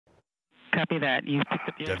Copy that. You picked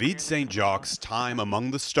up the David Saint-Jacques' time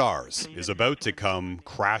among the stars is about to come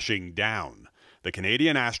crashing down. The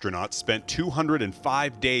Canadian astronaut spent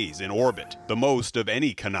 205 days in orbit, the most of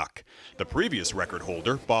any Canuck. The previous record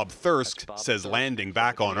holder, Bob Thirsk, says landing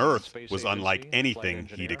back on Earth was unlike anything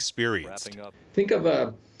he'd experienced. Think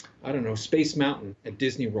of Space Mountain at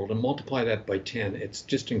Disney World and multiply that by 10. It's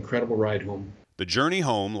just an incredible ride home. The journey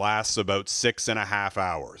home lasts about 6.5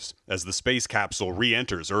 hours. As the space capsule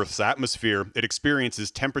re-enters Earth's atmosphere, it experiences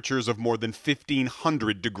temperatures of more than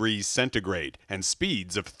 1,500 degrees centigrade and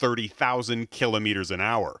speeds of 30,000 kilometers an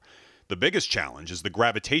hour. The biggest challenge is the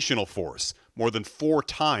gravitational force, more than 4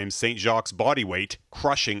 times Saint-Jacques' body weight,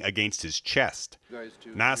 crushing against his chest.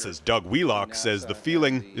 NASA's Doug Wheelock says the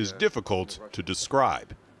feeling is difficult to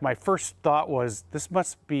describe. My first thought was, this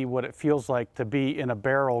must be what it feels like to be in a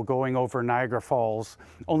barrel going over Niagara Falls,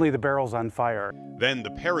 only the barrel's on fire. Then the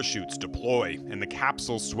parachutes deploy and the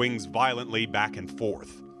capsule swings violently back and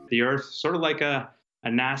forth. The Earth, sort of like a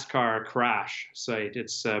NASCAR crash site.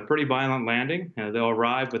 It's a pretty violent landing. They'll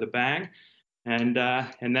arrive with a bang, and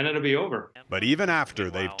then it'll be over. But even after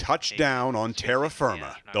they've touched down on terra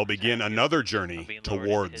firma, they'll begin another journey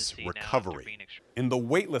towards recovery. In the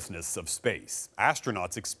weightlessness of space,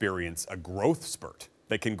 astronauts experience a growth spurt.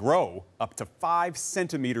 They can grow up to 5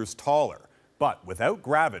 centimeters taller. But without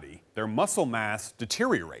gravity, their muscle mass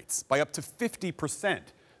deteriorates by up to 50%,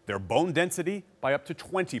 their bone density by up to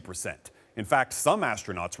 20%. In fact, some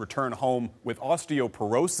astronauts return home with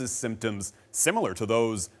osteoporosis symptoms similar to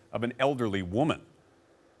those of an elderly woman.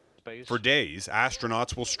 For days,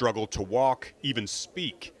 astronauts will struggle to walk, even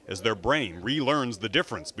speak, as their brain relearns the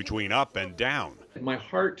difference between up and down. My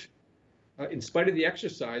heart, in spite of the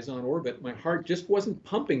exercise on orbit, my heart just wasn't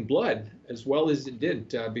pumping blood as well as it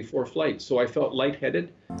did before flight, so I felt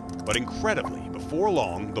lightheaded. But incredibly, before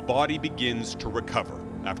long, the body begins to recover.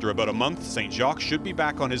 After about a month, Saint-Jacques should be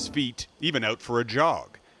back on his feet, even out for a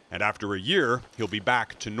jog. And after a year, he'll be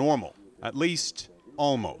back to normal. At least,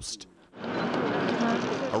 almost.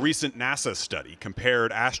 A recent NASA study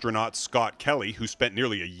compared astronaut Scott Kelly, who spent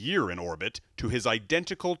nearly a year in orbit, to his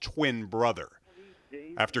identical twin brother.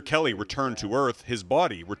 After Kelly returned to Earth, his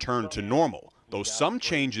body returned to normal, though some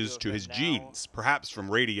changes to his genes, perhaps from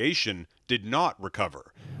radiation, did not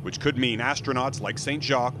recover, which could mean astronauts like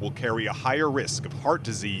Saint-Jacques will carry a higher risk of heart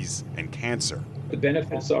disease and cancer. The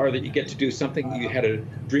benefits are that you get to do something you had a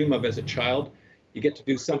dream of as a child. You get to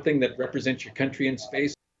do something that represents your country in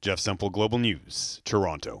space. Jeff Semple, Global News,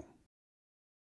 Toronto.